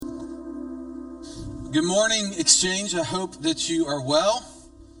Good morning, Exchange. I hope that you are well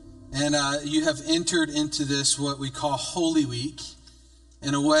and you have entered into this, what we call Holy Week,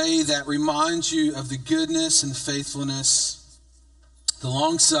 in a way that reminds you of the goodness and the faithfulness, the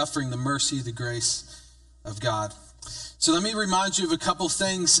long-suffering, the mercy, the grace of God. So let me remind you of a couple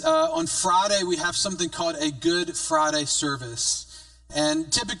things. On Friday, we have something called a Good Friday service.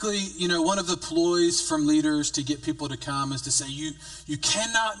 And typically, one of the ploys from leaders to get people to come is to say, you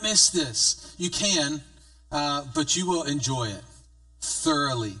cannot miss this. You can, but you will enjoy it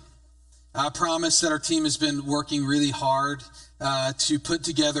thoroughly. I promise that our team has been working really hard to put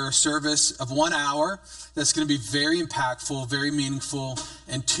together a service of 1 hour that's going to be very impactful, very meaningful,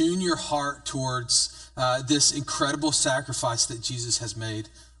 and tune your heart towards this incredible sacrifice that Jesus has made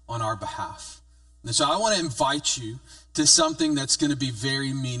on our behalf. And so I want to invite you to something that's going to be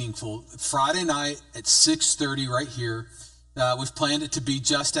very meaningful. Friday night at 6:30 right here. We've planned it to be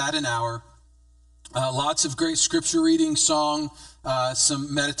just at an hour. Lots of great scripture reading, song,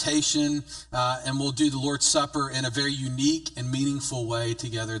 some meditation, and we'll do the Lord's Supper in a very unique and meaningful way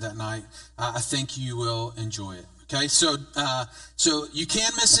together that night. I think you will enjoy it. Okay, so you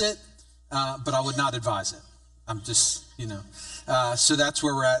can miss it, but I would not advise it. I'm just, so that's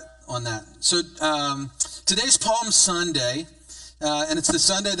where we're at on that. So today's Palm Sunday, and it's the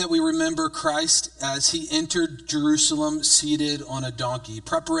Sunday that we remember Christ as he entered Jerusalem seated on a donkey.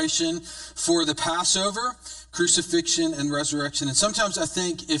 Preparation for the Passover, crucifixion, and resurrection. And sometimes I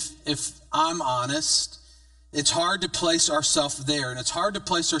think if I'm honest, it's hard to place ourselves there. And it's hard to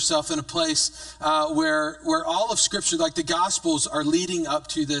place ourselves in a place where all of Scripture, like the Gospels, are leading up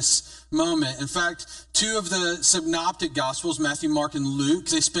to this moment. In fact, two of the synoptic Gospels, Matthew, Mark, and Luke,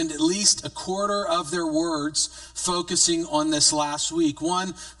 they spend at least a quarter of their words focusing on this last week.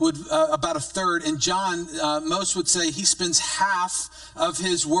 One would about a third, and John, most would say he spends half of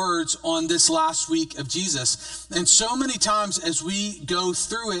his words on this last week of Jesus. And so many times as we go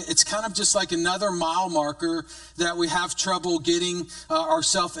through it, it's kind of just like another mile marker that we have trouble getting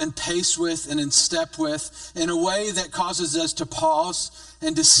ourselves in pace with and in step with in a way that causes us to pause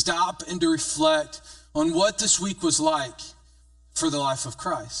and to stop and to reflect on what this week was like for the life of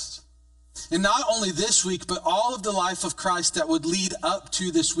Christ. And not only this week, but all of the life of Christ that would lead up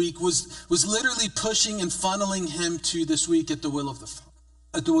to this week was literally pushing and funneling him to this week at the will of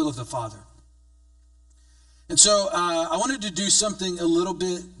the Father. And so I wanted to do something a little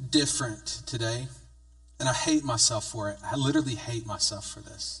bit different today, and I hate myself for it. I literally hate myself for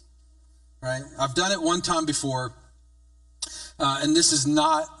this, right? I've done it one time before. And this is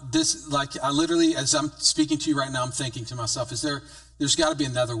not this, like I literally, as I'm speaking to you right now, I'm thinking to myself, there's got to be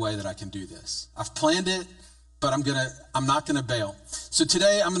another way that I can do this. I've planned it, but I'm not gonna bail. So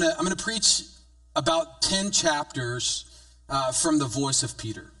today I'm gonna preach about 10 chapters from the voice of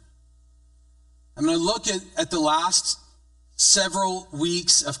Peter. I'm gonna look at the last several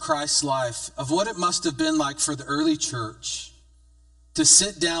weeks of Christ's life, of what it must have been like for the early church to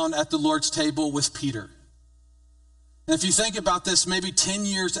sit down at the Lord's table with Peter. And if you think about this, maybe 10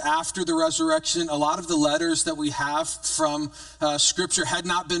 years after the resurrection, a lot of the letters that we have from Scripture had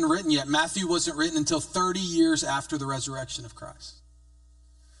not been written yet. Matthew wasn't written until 30 years after the resurrection of Christ.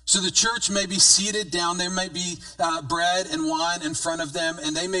 So the church may be seated down. There may be bread and wine in front of them,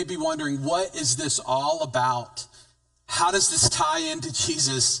 and they may be wondering, what is this all about? How does this tie into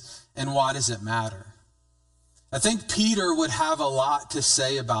Jesus, and why does it matter? I think Peter would have a lot to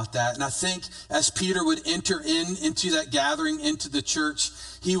say about that. And I think as Peter would enter into that gathering, into the church,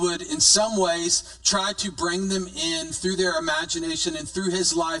 he would in some ways try to bring them in through their imagination and through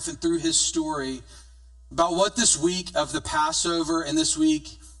his life and through his story about what this week of the Passover and this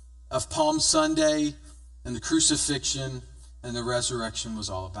week of Palm Sunday and the crucifixion and the resurrection was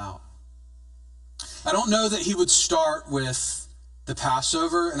all about. I don't know that he would start with the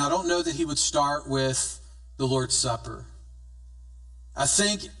Passover, and I don't know that he would start with the Lord's Supper. I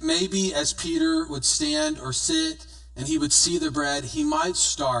think maybe as Peter would stand or sit and he would see the bread, he might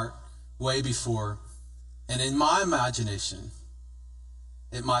start way before. And in my imagination,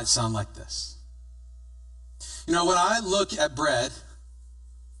 it might sound like this. When I look at bread,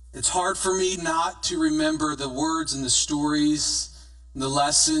 it's hard for me not to remember the words and the stories and the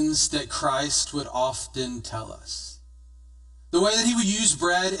lessons that Christ would often tell us. The way that he would use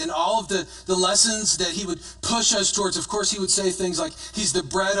bread and all of the lessons that he would push us towards. Of course, he would say things like, he's the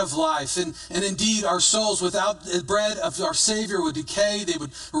bread of life. And indeed, our souls without the bread of our Savior would decay. They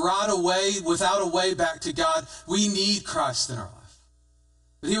would rot away without a way back to God. We need Christ in our life.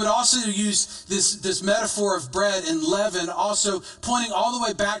 But he would also use this metaphor of bread and leaven, also pointing all the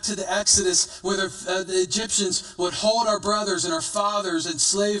way back to the Exodus, where the Egyptians would hold our brothers and our fathers in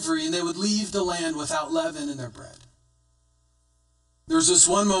slavery, and they would leave the land without leaven in their bread. There was this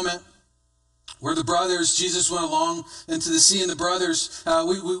one moment where the brothers, Jesus went along into the sea, and the brothers,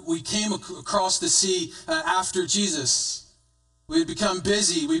 we came across the sea after Jesus. We had become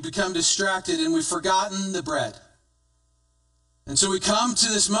busy, we'd become distracted, and we'd forgotten the bread. And so we come to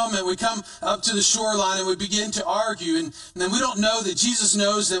this moment, we come up to the shoreline, and we begin to argue. And then we don't know that Jesus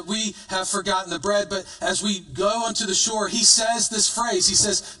knows that we have forgotten the bread. But as we go onto the shore, he says this phrase. He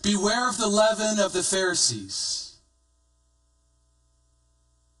says, "Beware of the leaven of the Pharisees."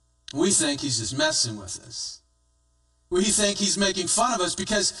 We think he's just messing with us. We think he's making fun of us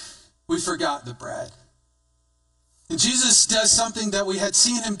because we forgot the bread. And Jesus does something that we had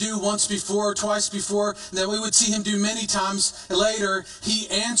seen him do once before, twice before, and that we would see him do many times later. He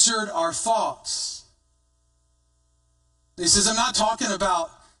answered our thoughts. He says, "I'm not talking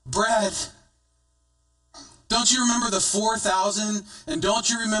about bread. Don't you remember the 4,000? And don't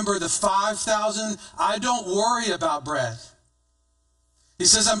you remember the 5,000? I don't worry about bread." He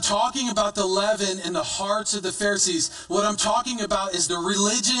says, "I'm talking about the leaven in the hearts of the Pharisees. What I'm talking about is the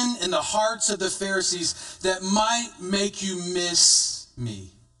religion in the hearts of the Pharisees that might make you miss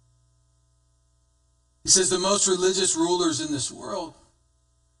me." He says, the most religious rulers in this world,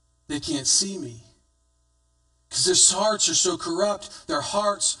 they can't see me because their hearts are so corrupt. Their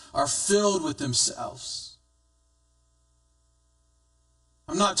hearts are filled with themselves.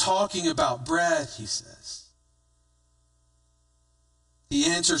 I'm not talking about bread, he says. He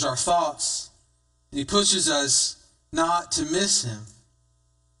answers our thoughts, and he pushes us not to miss him.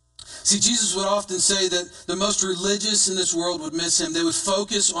 See, Jesus would often say that the most religious in this world would miss him. They would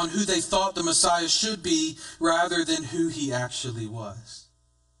focus on who they thought the Messiah should be rather than who he actually was.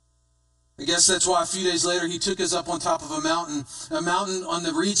 I guess that's why a few days later he took us up on top of a mountain on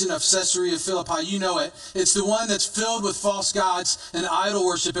the region of Caesarea Philippi. You know it. It's the one that's filled with false gods and idol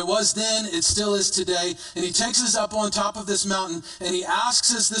worship. It was then, it still is today. And he takes us up on top of this mountain and he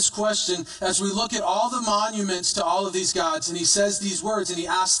asks us this question as we look at all the monuments to all of these gods. And he says these words and he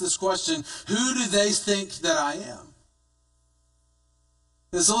asks this question, "Who do they think that I am?"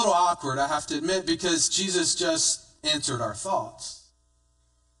 It's a little awkward, I have to admit, because Jesus just answered our thoughts.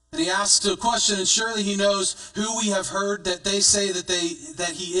 And he asks a question, and surely he knows who we have heard that they say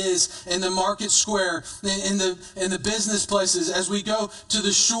that he is in the market square, in the business places. As we go to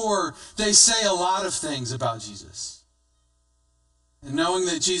the shore, they say a lot of things about Jesus. And knowing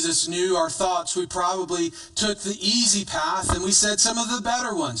that Jesus knew our thoughts, we probably took the easy path and we said some of the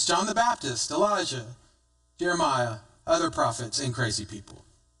better ones. John the Baptist, Elijah, Jeremiah, other prophets, and crazy people.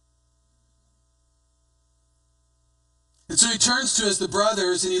 And so he turns to us, the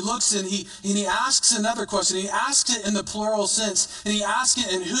brothers, and he looks and he asks another question. He asks it in the plural sense. And he asks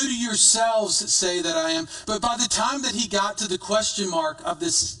it, "And who do yourselves say that I am?" But by the time that he got to the question mark of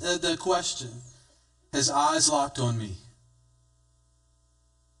the question, his eyes locked on me.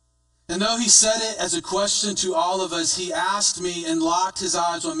 And though he said it as a question to all of us, he asked me and locked his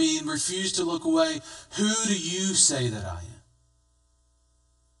eyes on me and refused to look away. "Who do you say that I am?"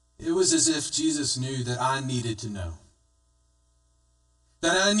 It was as if Jesus knew that I needed to know.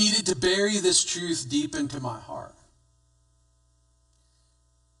 That I needed to bury this truth deep into my heart.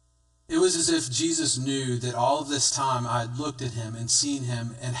 It was as if Jesus knew that all of this time I had looked at him and seen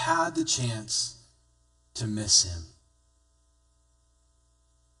him and had the chance to miss him.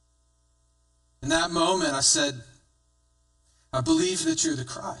 In that moment, I said, "I believe that you're the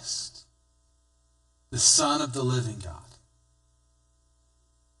Christ, the Son of the living God."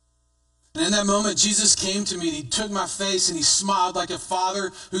 And in that moment, Jesus came to me and he took my face and he smiled like a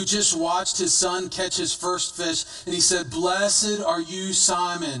father who just watched his son catch his first fish. And he said, "Blessed are you,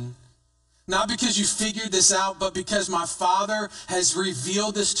 Simon. Not because you figured this out, but because my Father has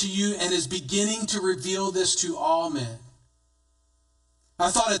revealed this to you and is beginning to reveal this to all men." I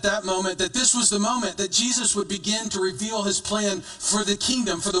thought at that moment that this was the moment that Jesus would begin to reveal his plan for the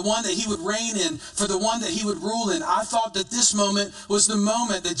kingdom, for the one that he would reign in, for the one that he would rule in. I thought that this moment was the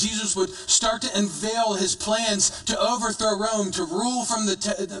moment that Jesus would start to unveil his plans to overthrow Rome, to rule from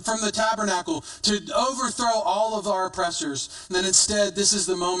the tabernacle, to overthrow all of our oppressors. And then instead, this is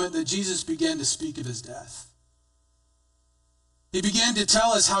the moment that Jesus began to speak of his death. He began to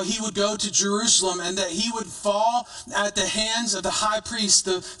tell us how he would go to Jerusalem and that he would fall at the hands of the high priests,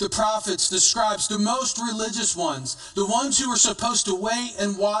 the prophets, the scribes, the most religious ones, the ones who were supposed to wait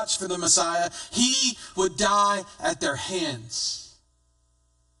and watch for the Messiah. He would die at their hands.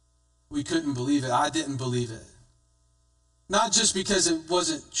 We couldn't believe it. I didn't believe it. Not just because it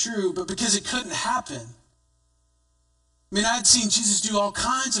wasn't true, but because it couldn't happen. I mean, I'd seen Jesus do all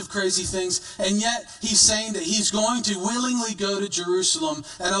kinds of crazy things, and yet he's saying that he's going to willingly go to Jerusalem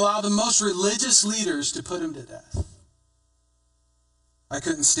and allow the most religious leaders to put him to death. I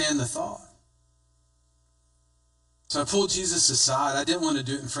couldn't stand the thought. So I pulled Jesus aside. I didn't want to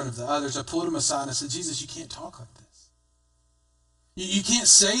do it in front of the others. I pulled him aside and I said, Jesus, you can't talk like this. You can't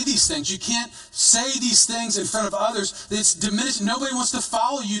say these things. You can't say these things in front of others. It's diminished. Nobody wants to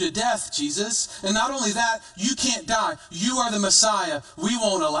follow you to death, Jesus. And not only that, you can't die. You are the Messiah. We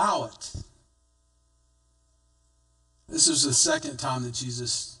won't allow it. This was the second time that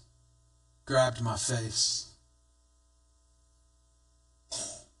Jesus grabbed my face.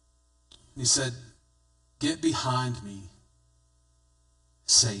 He said, "Get behind me,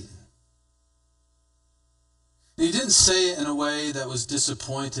 Satan." And he didn't say it in a way that was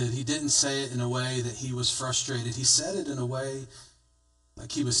disappointed. He didn't say it in a way that he was frustrated. He said it in a way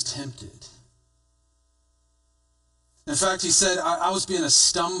like he was tempted. In fact, he said, I was being a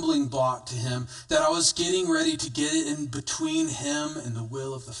stumbling block to him, that I was getting ready to get it in between him and the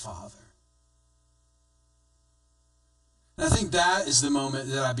will of the Father. And I think that is the moment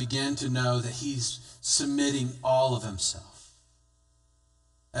that I began to know that he's submitting all of himself.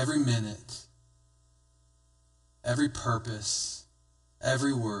 Every minute, every purpose,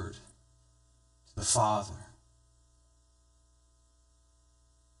 every word to the Father.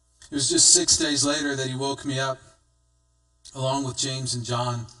 It was just 6 days later that he woke me up along with James and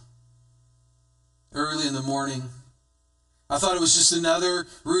John early in the morning. I thought it was just another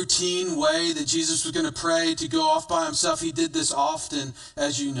routine way that Jesus was going to pray to go off by himself. He did this often,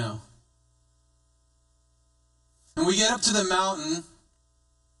 as you know. And we get up to the mountain,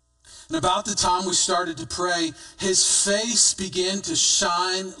 and about the time we started to pray, his face began to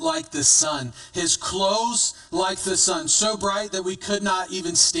shine like the sun. His clothes like the sun, so bright that we could not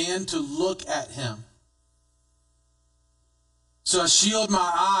even stand to look at him. So I shielded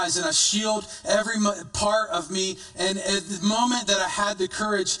my eyes and I shielded every part of me. And at the moment that I had the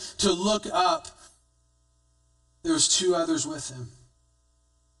courage to look up, there was two others with him.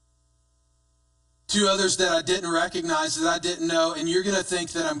 Two others that I didn't recognize, that I didn't know. And you're going to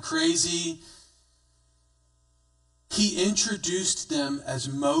think that I'm crazy. He introduced them as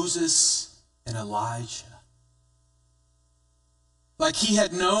Moses and Elijah. Like he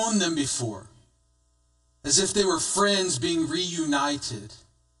had known them before. As if they were friends being reunited.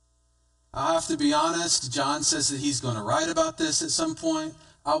 I'll have to be honest, John says that he's going to write about this at some point.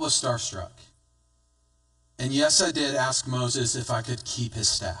 I was starstruck. And yes, I did ask Moses if I could keep his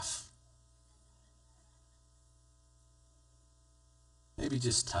staff. Maybe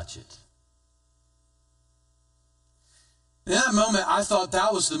just touch it. In that moment, I thought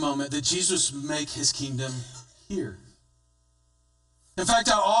that was the moment that Jesus would make his kingdom here. In fact,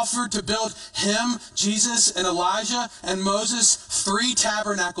 I offered to build him, Jesus, and Elijah, and Moses 3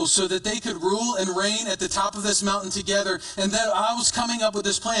 tabernacles so that they could rule and reign at the top of this mountain together. And that I was coming up with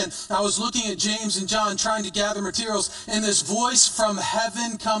this plan. I was looking at James and John trying to gather materials, and this voice from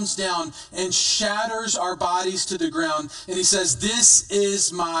heaven comes down and shatters our bodies to the ground. And he says, "This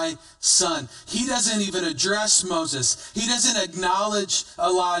is my son." He doesn't even address Moses. He doesn't acknowledge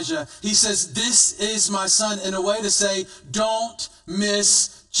Elijah. He says, "This is my son," in a way to say, don't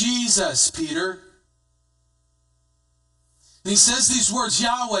miss Jesus, Peter. And he says these words,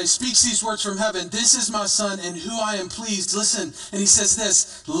 Yahweh speaks these words from heaven. "This is my son in who I am pleased." Listen. And he says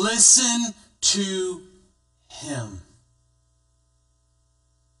this, listen to him.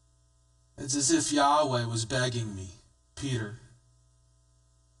 It's as if Yahweh was begging me, Peter,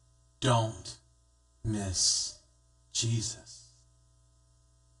 don't miss Jesus.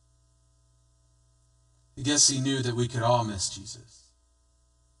 I guess he knew that we could all miss Jesus.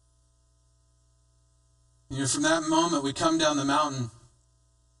 You know, from that moment, we come down the mountain,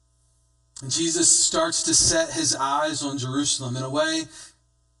 and Jesus starts to set his eyes on Jerusalem in a way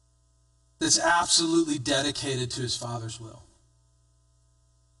that's absolutely dedicated to his Father's will.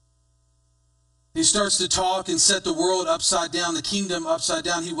 He starts to talk and set the world upside down, the kingdom upside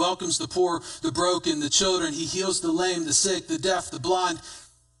down. He welcomes the poor, the broken, the children. He heals the lame, the sick, the deaf, the blind.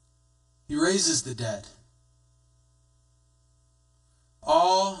 He raises the dead.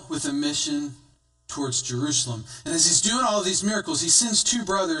 All with a mission towards Jerusalem. And as he's doing all of these miracles, he sends 2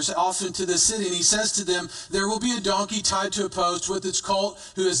 brothers off into the city, and he says to them, "There will be a donkey tied to a post with its colt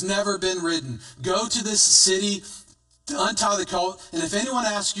who has never been ridden. Go to this city, untie the colt, and if anyone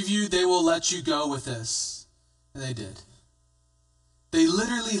asks of you, they will let you go with this." And they did. They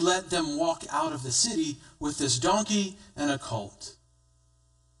literally let them walk out of the city with this donkey and a colt.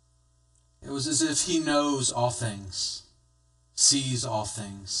 It was as if he knows all things. sees all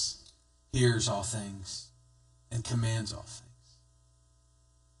things, hears all things, and commands all things.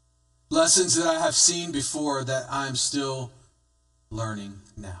 Lessons that I have seen before that I'm still learning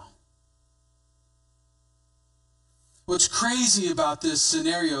now. What's crazy about this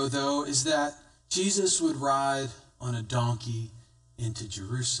scenario, though, is that Jesus would ride on a donkey into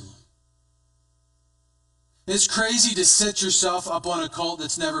Jerusalem. It's crazy to set yourself up on a colt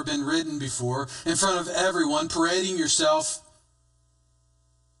that's never been ridden before in front of everyone, parading yourself.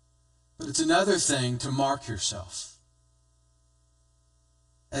 But it's another thing to mark yourself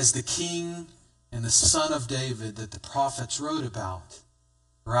as the king and the son of David that the prophets wrote about,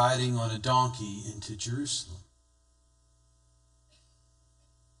 riding on a donkey into Jerusalem.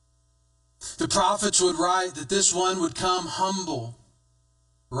 The prophets would write that this one would come humble,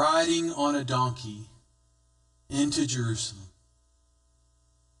 riding on a donkey into Jerusalem.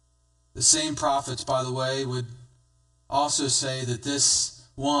 The same prophets, by the way, would also say that this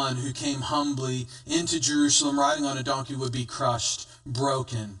one who came humbly into Jerusalem riding on a donkey would be crushed,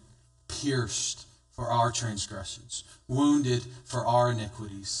 broken, pierced for our transgressions, wounded for our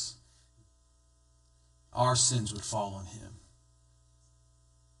iniquities. Our sins would fall on him.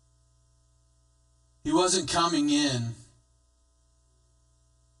 He wasn't coming in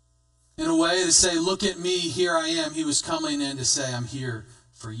a way to say, look at me, here I am. He was coming in to say, I'm here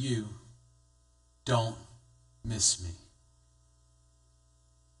for you. Don't miss me.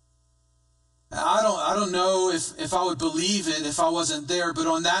 I don't know if I would believe it if I wasn't there, but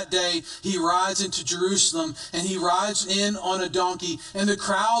on that day, he rides into Jerusalem, and he rides in on a donkey, and the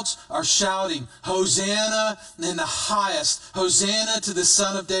crowds are shouting, Hosanna in the highest, Hosanna to the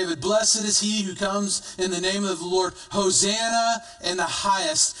Son of David. Blessed is he who comes in the name of the Lord. Hosanna in the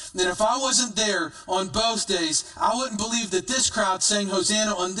highest. And if I wasn't there on both days, I wouldn't believe that this crowd saying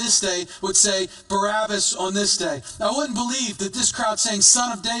Hosanna on this day would say Barabbas on this day. I wouldn't believe that this crowd saying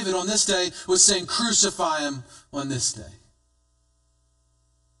Son of David on this day would saying crucify him on this day.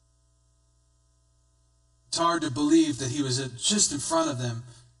 It's hard to believe that he was just in front of them.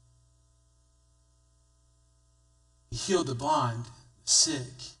 He healed the blind, the sick,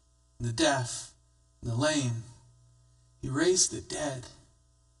 the deaf, the lame. He raised the dead.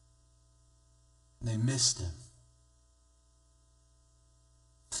 And they missed him.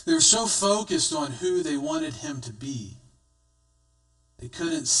 They were so focused on who they wanted him to be, they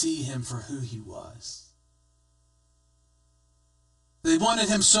couldn't see him for who he was. They wanted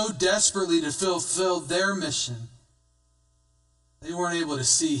him so desperately to fulfill their mission, they weren't able to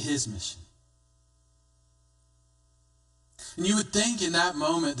see his mission. And you would think in that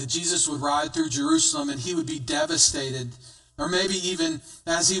moment that Jesus would ride through Jerusalem and he would be devastated. Or maybe even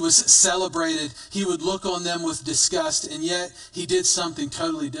as he was celebrated, he would look on them with disgust, and yet he did something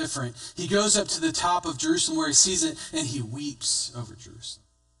totally different. He goes up to the top of Jerusalem where he sees it, and he weeps over Jerusalem.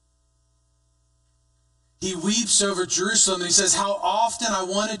 He weeps over Jerusalem, and he says, how often I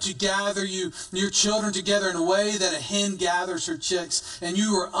wanted to gather you, your children together in a way that a hen gathers her chicks, and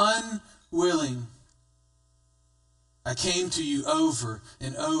you were unwilling. I came to you over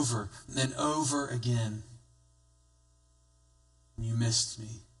and over and over again. You missed me.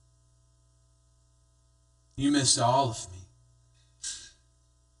 You missed all of me.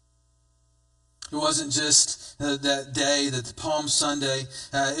 It wasn't just that day, that the Palm Sunday.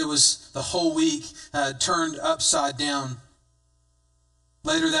 It was the whole week turned upside down.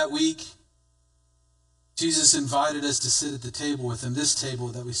 Later that week, Jesus invited us to sit at the table with him, this table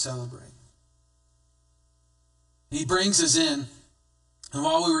that we celebrate. He brings us in, and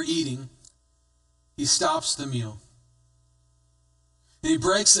while we were eating, he stops the meal. And he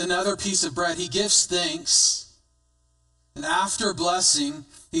breaks another piece of bread. He gives thanks. And after blessing,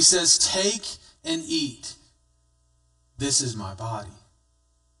 he says, take and eat. This is my body.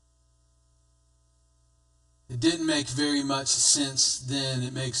 It didn't make very much sense then.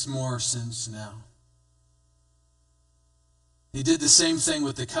 It makes more sense now. He did the same thing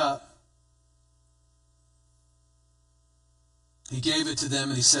with the cup. He gave it to them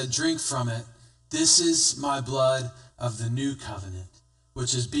and he said, drink from it. This is my blood of the new covenant,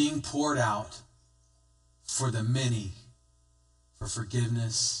 which is being poured out for the many for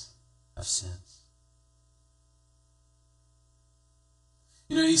forgiveness of sins.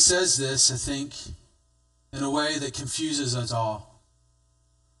 You know, he says this, I think, in a way that confuses us all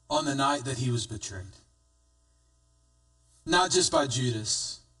on the night that he was betrayed. Not just by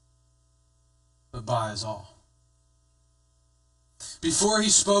Judas, but by us all. Before he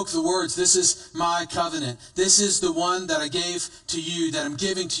spoke the words, this is my covenant. This is the one that I gave to you, that I'm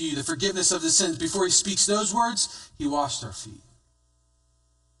giving to you, the forgiveness of the sins. Before he speaks those words, he washed our feet.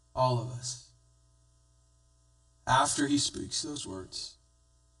 All of us. after he speaks those words,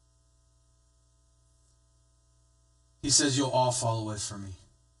 he says, you'll all fall away from me.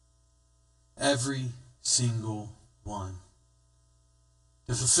 Every single one.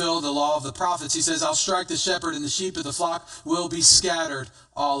 To fulfill the law of the prophets, he says, I'll strike the shepherd and the sheep of the flock will be scattered.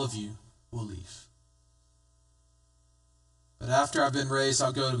 All of you will leave. But after I've been raised,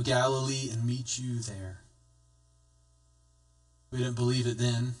 I'll go to Galilee and meet you there. We didn't believe it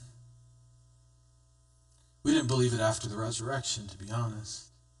then. We didn't believe it after the resurrection, to be honest.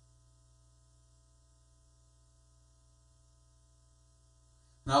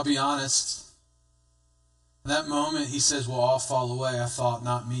 And I'll be honest, in that moment he says, we'll all fall away. I thought,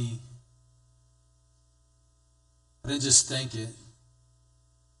 not me. I didn't just think it.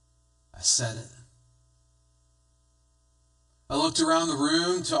 I said it. I looked around the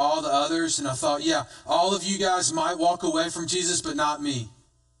room to all the others and I thought, yeah, all of you guys might walk away from Jesus, but not me.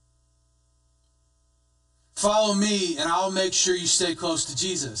 Follow me and I'll make sure you stay close to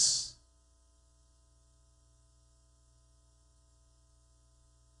Jesus.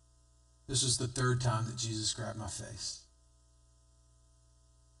 This was the third time that Jesus grabbed my face.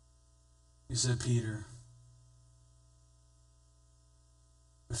 He said, Peter,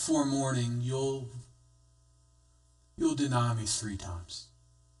 before morning, you'll deny me 3 times.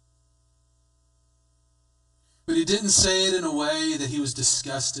 But he didn't say it in a way that he was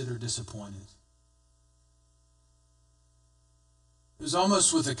disgusted or disappointed. It was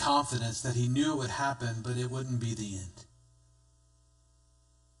almost with a confidence that he knew it would happen, but it wouldn't be the end.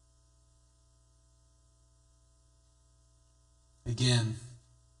 Again,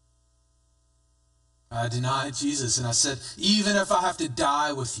 I denied Jesus and I said, even if I have to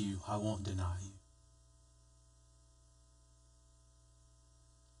die with you, I won't deny you.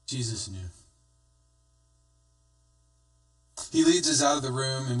 Jesus knew. He leads us out of the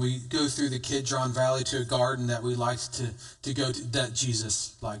room and we go through the Kidron Valley to a garden that we liked to go to, that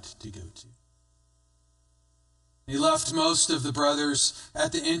Jesus liked to go to. He left most of the brothers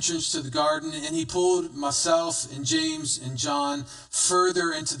at the entrance to the garden and he pulled myself and James and John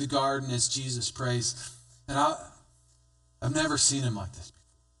further into the garden as Jesus prays. And I've never seen him like this before.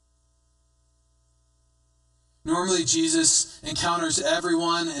 Normally, Jesus encounters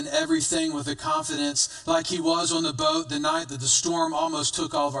everyone and everything with a confidence like he was on the boat the night that the storm almost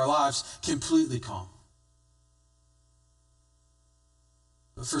took all of our lives, completely calm.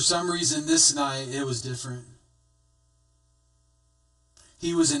 But for some reason, this night, it was different.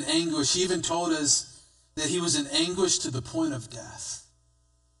 He was in anguish. He even told us that he was in anguish to the point of death.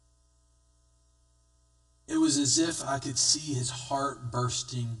 It was as if I could see his heart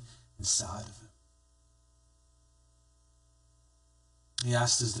bursting inside of him. He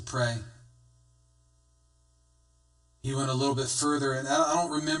asked us to pray. He went a little bit further, and I don't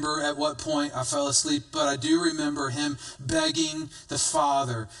remember at what point I fell asleep, but I do remember him begging the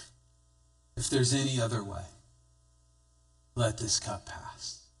Father, if there's any other way, let this cup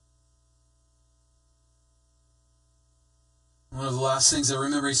pass. One of the last things I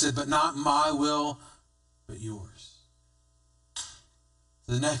remember, he said, but not my will, but yours.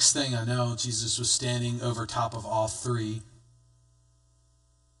 The next thing I know, Jesus was standing over top of all 3.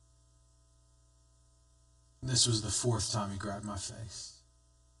 This was the 4th time he grabbed my face.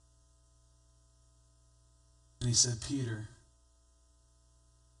 And he said, Peter,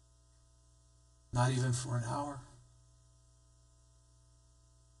 not even for an hour.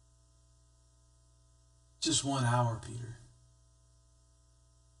 Just 1 hour, Peter.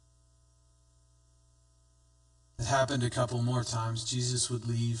 It happened a couple more times. Jesus would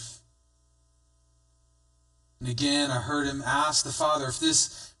leave. And again, I heard him ask the Father if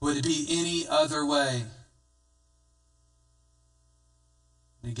this would be any other way.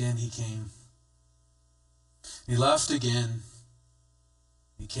 And again, he came. He left again.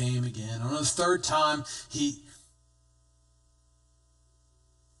 He came again. On the 3rd time, he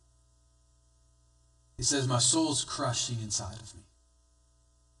says, my soul's crushing inside of me.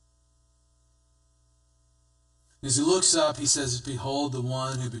 As he looks up, he says, behold, the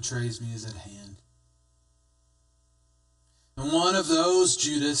one who betrays me is at hand. And one of those,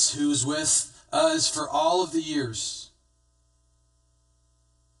 Judas, who was with us for all of the years,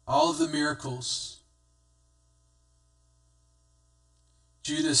 all of the miracles,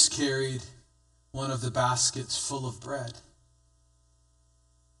 Judas carried one of the baskets full of bread.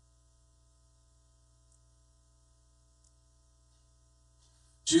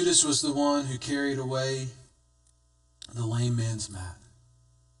 Judas was the one who carried away the lame man's mat.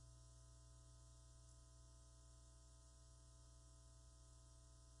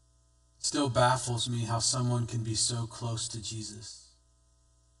 It still baffles me how someone can be so close to Jesus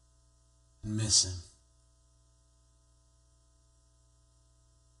and miss him.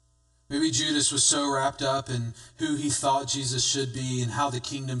 Maybe Judas was so wrapped up in who he thought Jesus should be and how the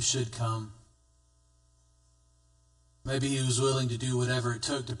kingdom should come. Maybe he was willing to do whatever it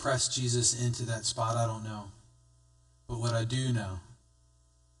took to press Jesus into that spot. I don't know. But what I do know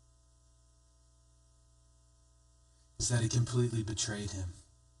is that he completely betrayed him.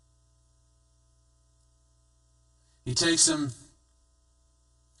 He takes him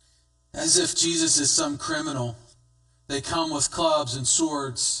as if Jesus is some criminal. They come with clubs and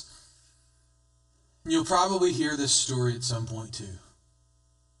swords. And you'll probably hear this story at some point too.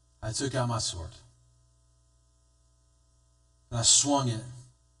 I took out my sword. And I swung it.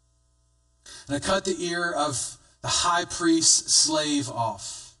 And I cut the ear of the high priest's slave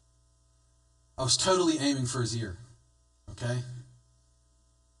off. I was totally aiming for his ear. Okay?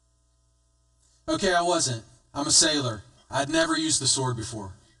 Okay, I wasn't. I'm a sailor. I'd never used the sword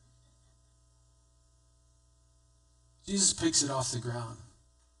before. Jesus picks it off the ground.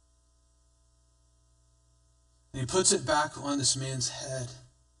 And he puts it back on this man's head.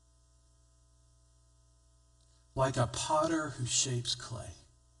 Like a potter who shapes clay.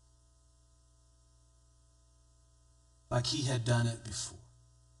 Like he had done it before.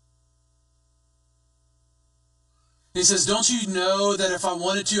 He says, don't you know that if I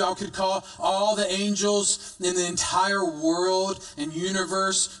wanted to, I could call all the angels in the entire world and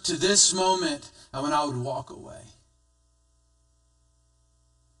universe to this moment when I would walk away?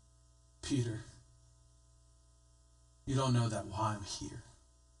 Peter, you don't know that why I'm here.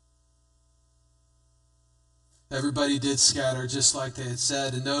 Everybody did scatter just like they had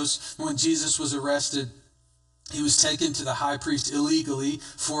said. And when Jesus was arrested, he was taken to the high priest illegally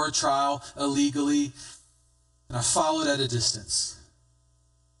for a trial, illegally. And I followed at a distance.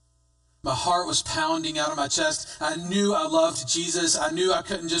 My heart was pounding out of my chest. I knew I loved Jesus. I knew I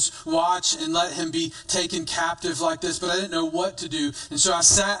couldn't just watch and let him be taken captive like this, but I didn't know what to do. And so I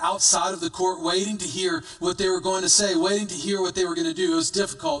sat outside of the court waiting to hear what they were going to say, waiting to hear what they were going to do. It was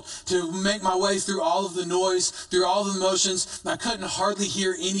difficult to make my way through all of the noise, through all the emotions. I couldn't hardly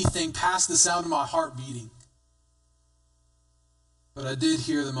hear anything past the sound of my heart beating. But I did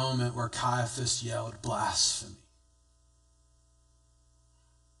hear the moment where Caiaphas yelled, "Blasphemy."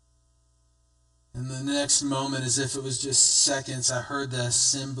 And the next moment, as if it was just seconds, I heard the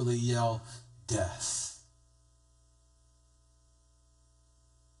assembly yell, "Death."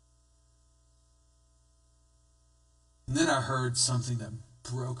 And then I heard something that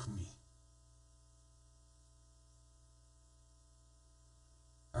broke me.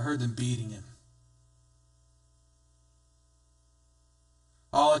 I heard them beating him.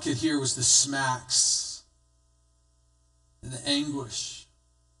 All I could hear was the smacks and the anguish.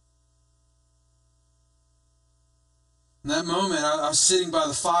 In that moment, I was sitting by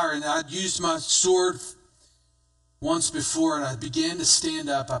the fire, and I'd used my sword once before, and I began to stand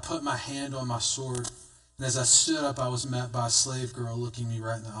up. I put my hand on my sword, and as I stood up, I was met by a slave girl looking me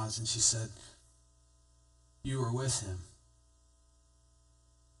right in the eyes, and she said, "You were with him."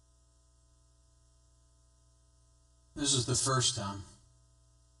 This was the first time.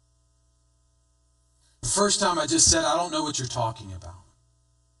 The first time I just said, "I don't know what you're talking about."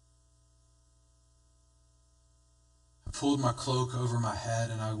 I pulled my cloak over my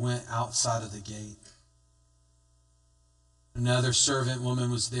head and I went outside of the gate. Another servant woman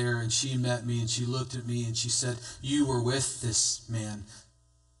was there, and she met me and she looked at me and she said, "You were with this man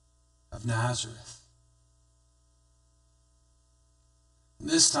of Nazareth." And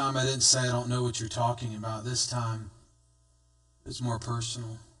this time I didn't say, "I don't know what you're talking about." This time it was more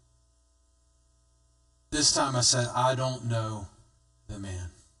personal. This time I said, "I don't know the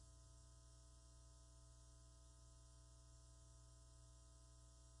man."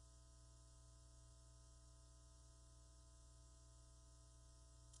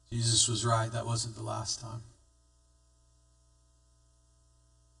 Jesus was right. That wasn't the last time.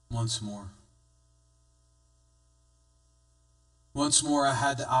 Once more. Once more, I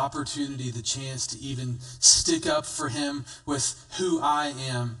had the opportunity, the chance to even stick up for him with who I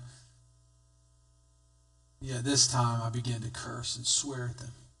am. Yet this time I began to curse and swear at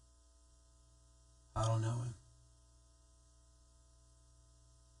them. I don't know him.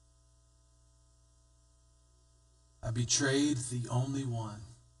 I betrayed the only one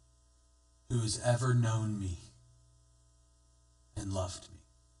who has ever known me and loved me.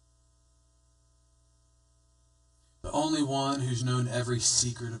 The only one who's known every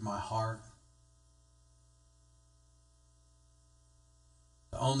secret of my heart.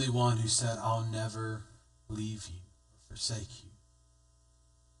 The only one who said, "I'll never leave you or forsake you."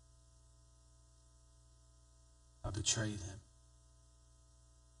 I betrayed him.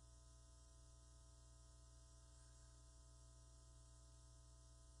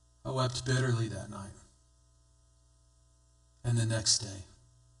 I wept bitterly that night and the next day.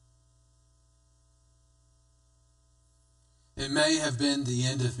 It may have been the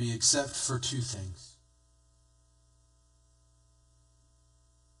end of me except for two things.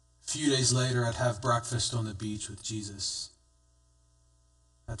 A few days later, I'd have breakfast on the beach with Jesus.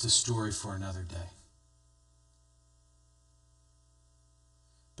 That's a story for another day.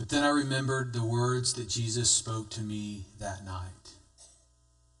 But then I remembered the words that Jesus spoke to me that night.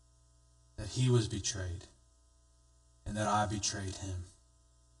 That he was betrayed and that I betrayed him.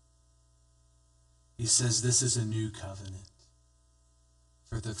 He says this is a new covenant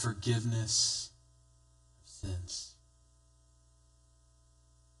for the forgiveness of sins.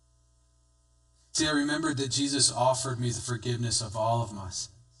 See, I remembered that Jesus offered me the forgiveness of all of my sins.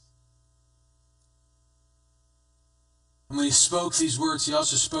 And when he spoke these words, he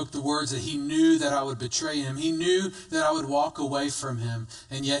also spoke the words that he knew that I would betray him. He knew that I would walk away from him,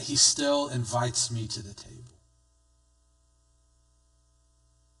 and yet he still invites me to the table.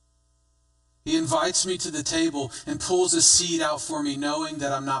 He invites me to the table and pulls a seat out for me, knowing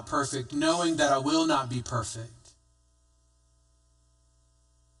that I'm not perfect, knowing that I will not be perfect.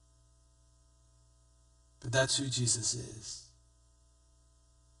 But that's who Jesus is.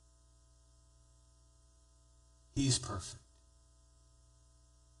 He's perfect.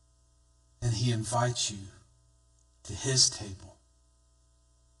 And he invites you to his table.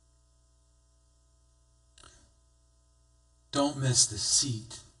 Don't miss the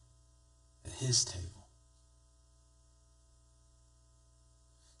seat at his table.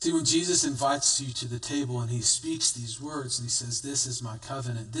 See, when Jesus invites you to the table and he speaks these words and he says, this is my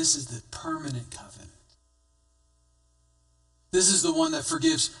covenant, this is the permanent covenant. This is the one that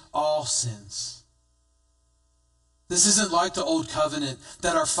forgives all sins. This isn't like the old covenant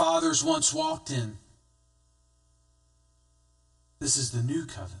that our fathers once walked in. This is the new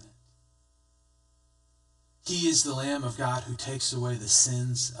covenant. He is the Lamb of God who takes away the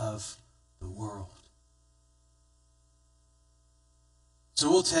sins of the world.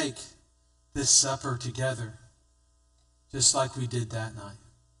 So we'll take this supper together, just like we did that night.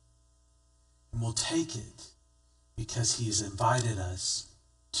 And we'll take it because he has invited us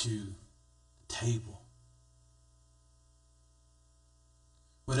to the table.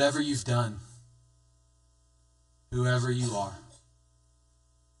 Whatever you've done, whoever you are,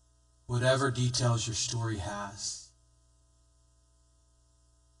 whatever details your story has,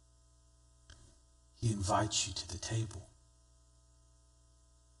 he invites you to the table.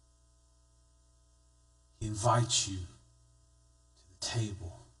 He invites you to the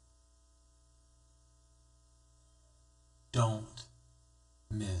table. Don't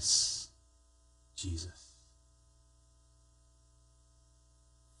miss Jesus.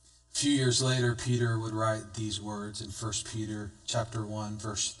 A few years later, Peter would write these words in 1 Peter chapter 1,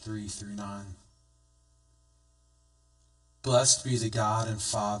 verse 3 through 9. Blessed be the God and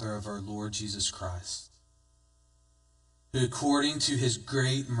Father of our Lord Jesus Christ, who according to his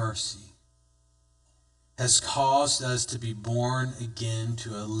great mercy has caused us to be born again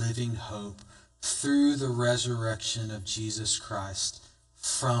to a living hope through the resurrection of Jesus Christ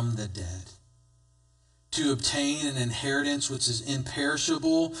from the dead, to obtain an inheritance which is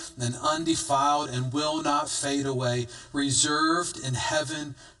imperishable and undefiled and will not fade away, reserved in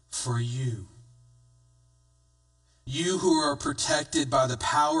heaven for you. You who are protected by the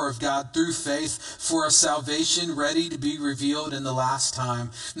power of God through faith for a salvation ready to be revealed in the last time.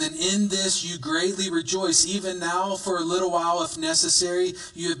 And then in this you greatly rejoice, even now for a little while, if necessary,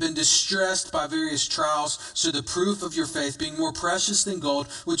 you have been distressed by various trials, so the proof of your faith, being more precious than gold,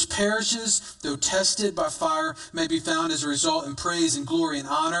 which perishes, though tested by fire, may be found as a result in praise and glory and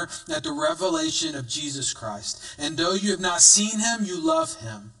honor at the revelation of Jesus Christ. And though you have not seen him, you love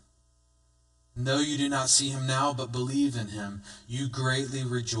him. And though you do not see him now, but believe in him, you greatly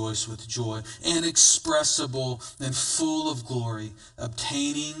rejoice with joy inexpressible and full of glory,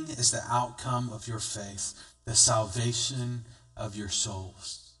 obtaining as the outcome of your faith the salvation of your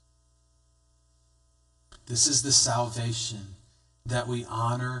souls. This is the salvation that we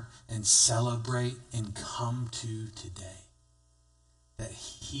honor and celebrate and come to today. That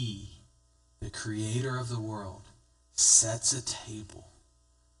he, the creator of the world, sets a table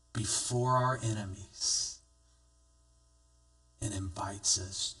before our enemies and invites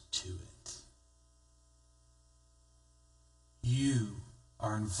us to it. You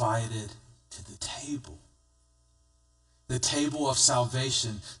are invited to the table of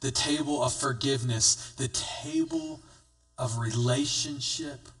salvation, the table of forgiveness, the table of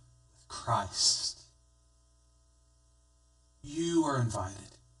relationship with Christ. You are invited.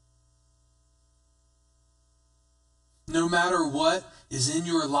 No matter what is in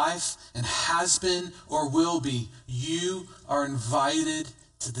your life and has been or will be, you are invited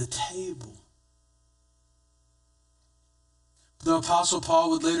to the table. The Apostle Paul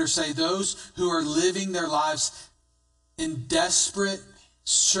would later say, those who are living their lives in desperate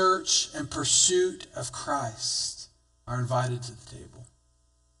search and pursuit of Christ are invited to the table.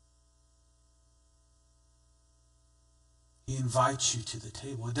 He invites you to the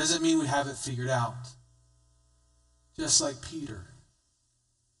table. It doesn't mean we have it figured out. Just like Peter,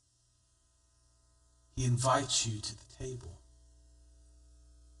 he invites you to the table.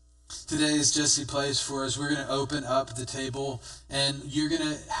 Today, as Jesse plays for us, we're going to open up the table, and you're going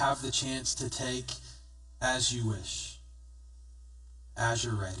to have the chance to take as you wish, as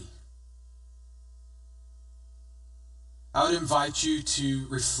you're ready. I would invite you to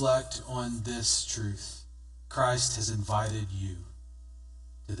reflect on this truth. Christ has invited you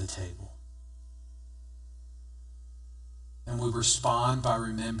to the table. And we respond by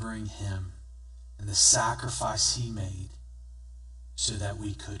remembering him and the sacrifice he made so that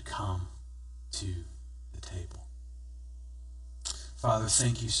we could come to the table. Father,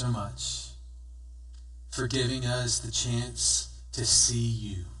 thank you so much for giving us the chance to see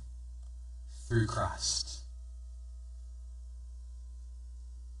you through Christ.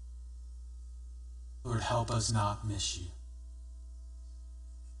 Lord, help us not miss you.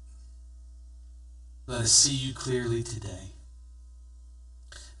 Let us see you clearly today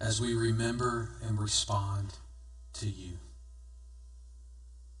as we remember and respond to you.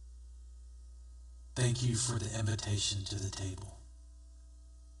 Thank you for the invitation to the table.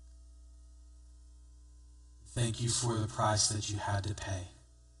 Thank you for the price that you had to pay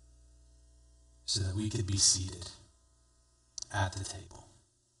so that we could be seated at the table.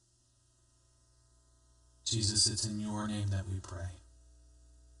 Jesus, it's in your name that we pray.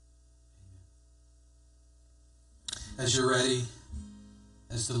 Amen. As you're ready,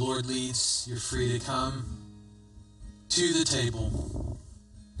 as the Lord leads, you're free to come to the table.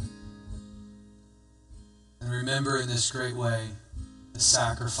 And remember in this great way the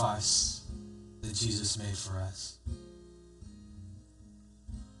sacrifice that Jesus made for us.